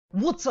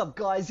What's up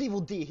guys,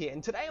 Evildea here,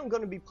 and today I'm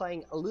going to be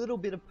playing a little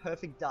bit of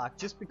Perfect Dark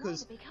just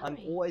because I'm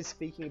always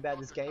speaking about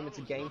this game. It's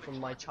a game from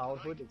my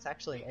childhood. It's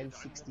actually an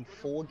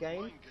N64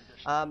 game,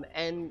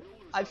 and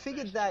I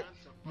figured that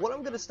what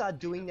I'm going to start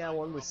doing now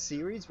on with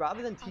series,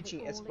 rather than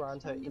teaching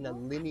Esperanto in a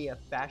linear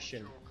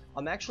fashion,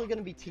 I'm actually going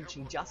to be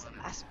teaching just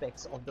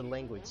aspects of the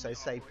language, so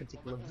say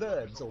particular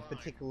verbs or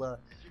particular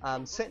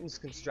sentence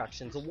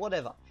constructions or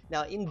whatever.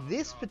 Now in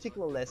this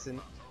particular lesson,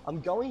 I'm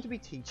going to be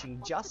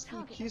teaching just the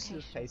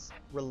accusative case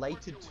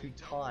related to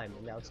time.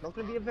 Now it's not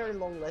going to be a very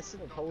long lesson,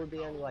 it'll probably be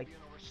only like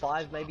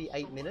 5, maybe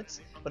 8 minutes,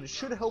 but it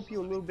should help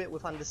you a little bit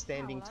with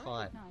understanding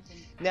time.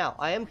 Now,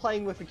 I am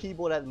playing with a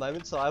keyboard at the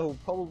moment, so I will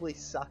probably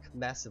suck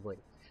massively.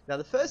 Now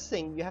the first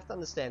thing you have to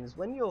understand is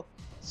when you're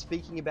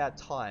speaking about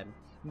time,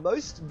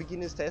 most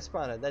beginners to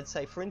Esperanto, they'd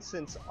say, for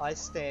instance, I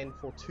stand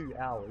for 2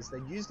 hours.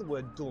 They'd use the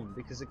word dum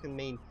because it can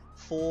mean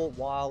for,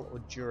 while, or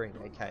during,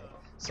 okay?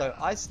 So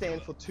I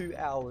stand for 2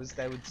 hours,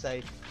 they would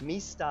say, mi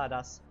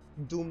staras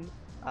dum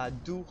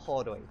du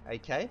horoj,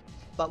 okay?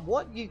 But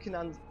what you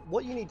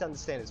need to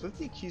understand is with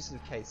the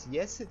accusative case,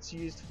 yes, it's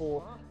used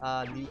for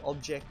the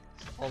object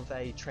of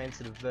a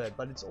transitive verb,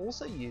 but it's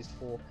also used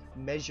for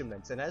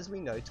measurements, and as we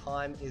know,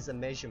 time is a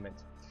measurement.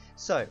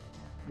 So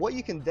what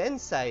you can then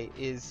say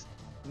is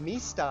mi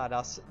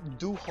staras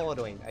du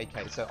horoj,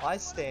 okay? So I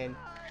stand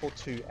for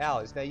 2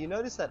 hours. Now you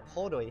notice that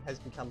horoj has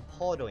become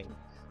horoj.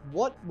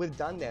 What we've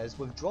done now is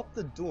we've dropped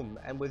the dum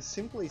and we've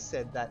simply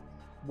said that,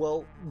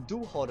 well,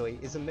 du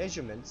horoj is a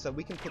measurement, so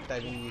we can put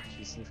that in the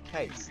accusative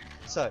case.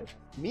 So,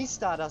 mi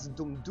staras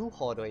dum du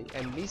horoj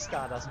and mi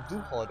staras du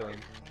horoj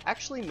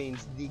actually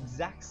means the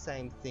exact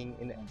same thing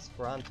in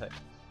Esperanto.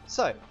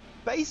 So,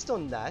 based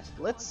on that,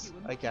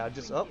 okay, I've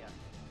just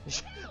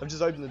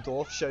opened the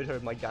door, showed her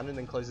my gun, and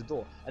then closed the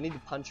door. I need to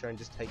punch her and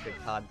just take her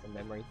card from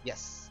memory.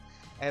 Yes.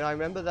 And I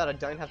remember that I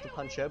don't have to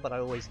punch her, but I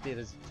always did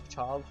as a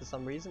child for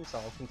some reason, so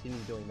I'll continue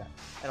doing that.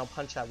 And I'll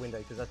punch that window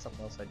because that's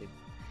something else I did.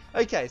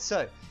 Okay,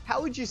 so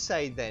how would you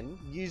say then,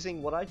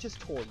 using what I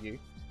just taught you,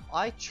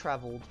 I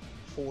travelled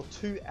for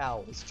 2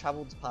 hours.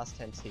 Travelled past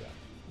tense here.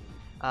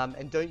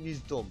 And don't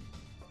use dum.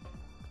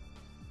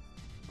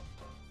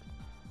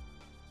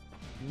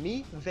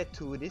 Mi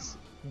veturis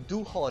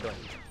du horoj.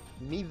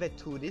 Mi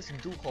veturis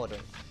du horoj.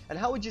 And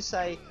how would you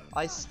say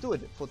I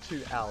stood for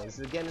 2 hours?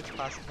 Again, it's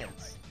past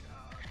tense.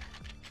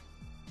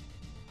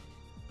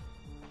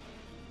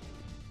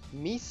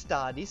 Mi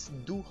staris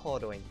du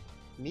horoj.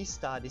 Mi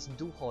staris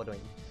du horoj.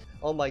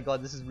 Oh my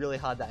god, this is really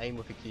hard to aim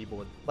with a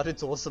keyboard, but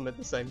it's awesome at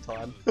the same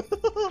time.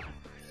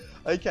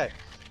 Okay,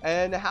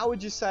 and how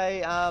would you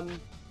say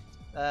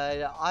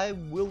I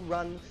will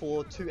run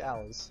for 2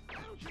 hours?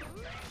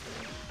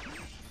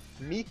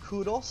 Mi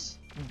kuros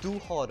du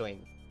horoj.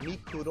 Mi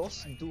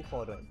kuros du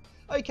horoj.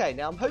 Okay,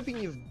 now I'm hoping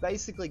you've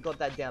basically got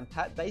that down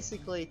pat.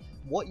 Basically,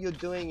 what you're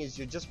doing is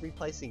you're just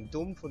replacing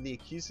dum for the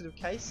accusative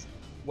case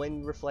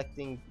when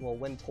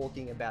when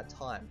talking about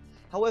time.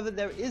 However,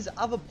 there is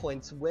other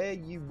points where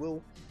you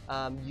will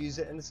use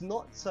it, and it's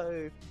not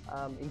so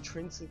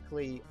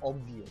intrinsically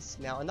obvious.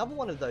 Now, another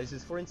one of those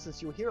is, for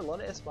instance, you'll hear a lot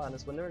of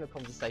Esperantists when they're in a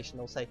conversation,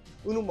 they'll say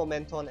 "unu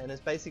momenton," and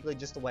it's basically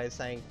just a way of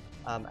saying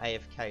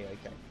AFK,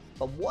 okay?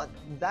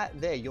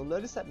 But you'll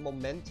notice that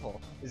momento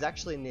is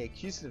actually in the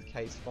accusative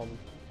case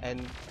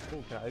can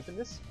I open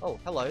this? Oh,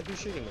 hello, who's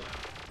shooting me?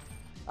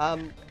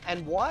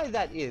 And why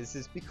that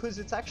is because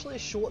it's actually a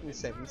shortened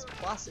sentence,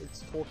 plus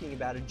it's talking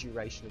about a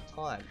duration of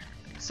time.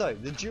 So,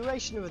 the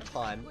duration of a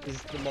time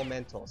is the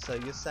momento. So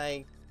you're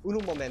saying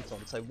unu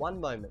momenton, so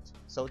 1 moment.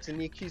 So it's in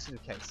the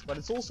accusative case. But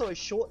it's also a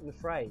shortened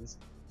phrase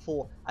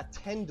for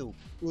atendu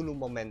unu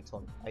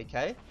momenton,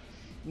 okay?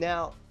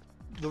 Now,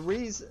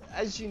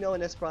 as you know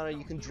in Esperanto,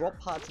 you can drop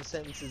parts of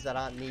sentences that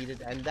aren't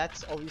needed, and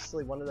that's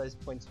obviously one of those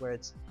points where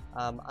it's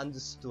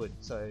understood.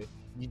 So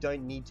you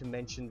don't need to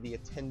mention the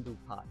atendu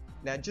part.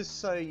 Now, just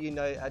so you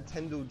know,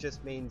 atendu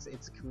just means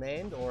it's a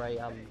command or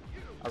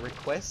a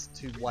request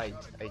to wait,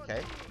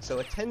 okay?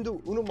 So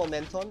atendu unu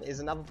momenton is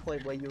another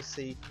point where you'll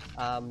see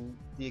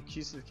the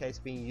accusative case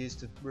being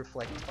used to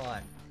reflect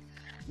time.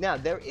 Now,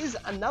 there is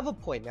another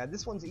point. Now,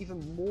 this one's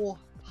even more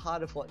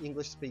harder for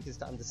English speakers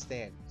to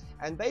understand.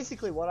 And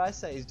basically what I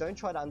say is don't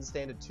try to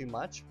understand it too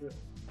much,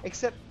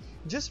 except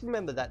just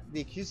remember that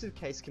the accusative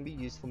case can be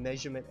used for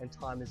measurement, and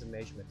time is a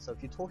measurement. So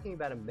if you're talking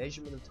about a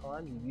measurement of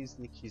time, you use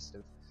the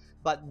accusative.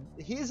 But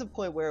here's a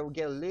point where it will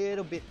get a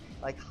little bit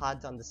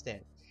hard to understand.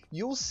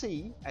 You'll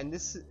see, and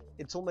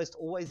it's almost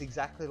always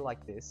exactly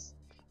like this,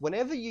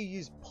 whenever you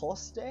use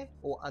poste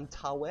or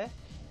antaue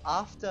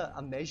after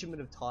a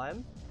measurement of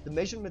time, the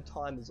measurement of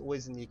time is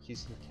always in the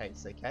accusative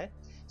case, okay?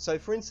 So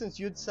for instance,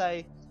 you'd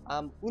say,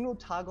 unu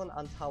tagon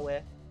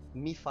antaue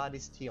mi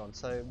faris tion.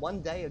 So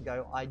 1 day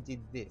ago, I did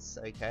this,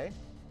 okay?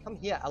 Come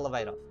here,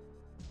 elevator.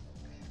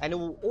 And it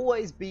will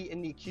always be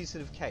in the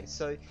accusative case.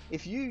 So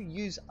if you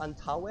use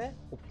antaue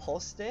or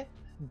poste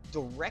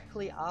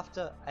directly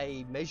after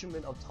a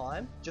measurement of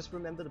time, just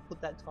remember to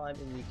put that time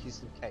in the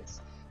accusative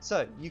case.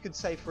 So you could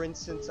say, for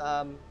instance,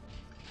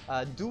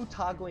 du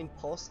tagoin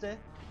poste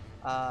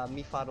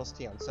mi faros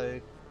tion.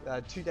 So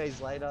 2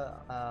 days later,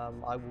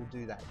 I will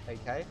do that,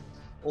 okay?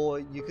 Or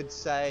you could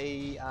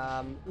say,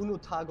 unu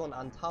tagon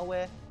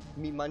antaŭe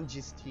mi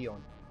manĝis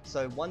tion.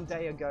 So 1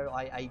 day ago,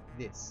 I ate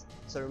this.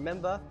 So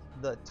remember,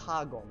 the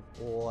tagon,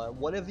 or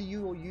whatever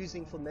you are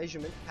using for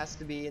measurement, has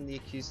to be in the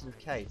accusative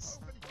case.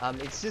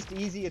 It's just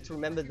easier to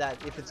remember that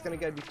if it's going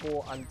to go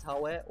before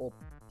antaŭe or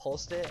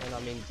poste, and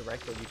I mean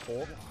directly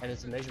before, and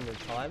it's a measurement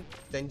of time,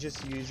 then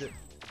just use it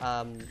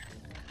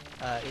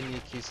in the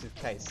accusative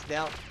case.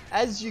 Now,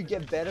 as you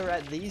get better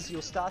at these,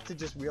 you'll start to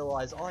just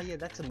realize, oh yeah,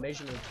 that's a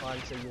measurement of time,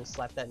 so you'll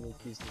slap that in the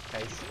accusative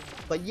case.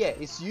 But yeah,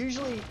 it's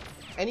usually,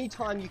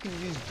 anytime you can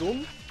use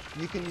dum,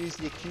 you can use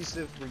the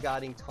accusative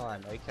regarding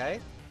time, okay?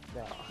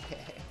 Now,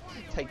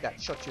 take that,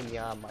 shot you in the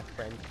arm, my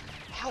friend.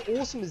 How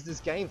awesome is this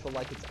game for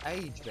like its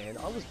age, man?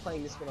 I was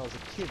playing this when I was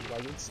a kid,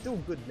 like it's still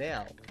good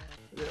now.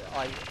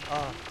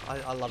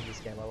 I love this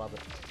game, I love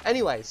it.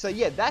 Anyway, so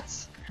yeah,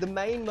 that's the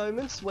main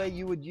moments where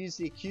you would use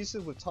the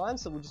accusative with time,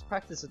 so we'll just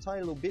practice a tiny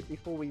little bit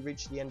before we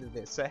reach the end of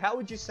this. So how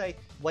would you say,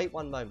 wait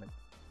 1 moment?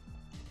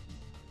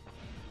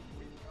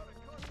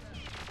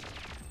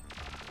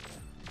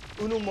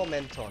 Unu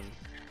momenton.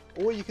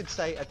 Or you could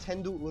say,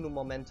 attendu unu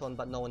momenton,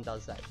 but no one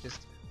does that.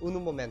 Just unu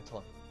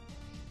momenton.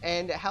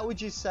 And how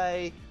would you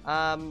say,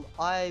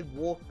 I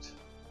walked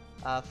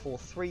for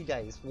 3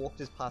 days. Walked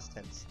is past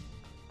tense.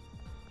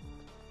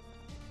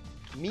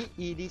 Mi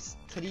iris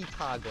 3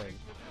 tagojn.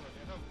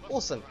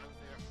 Awesome.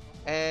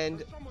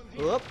 And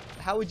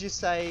how would you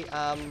say,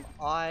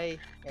 I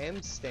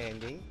am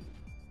standing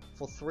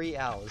for 3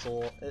 hours?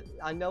 Or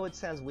I know it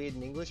sounds weird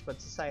in English, but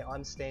to say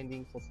I'm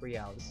standing for 3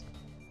 hours.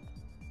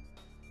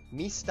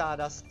 Mi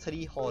staras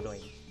 3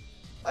 horojn.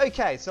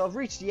 Okay, so I've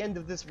reached the end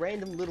of this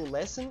random little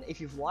lesson.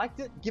 If you've liked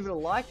it, give it a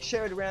like,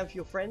 share it around for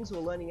your friends who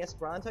are learning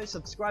Esperanto,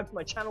 subscribe to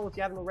my channel if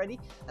you haven't already,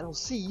 and I'll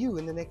see you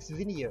in the next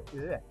video.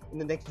 In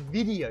the next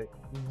video.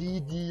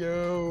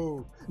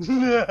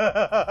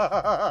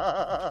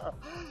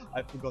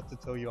 I forgot to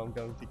tell you I'm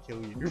going to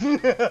kill you.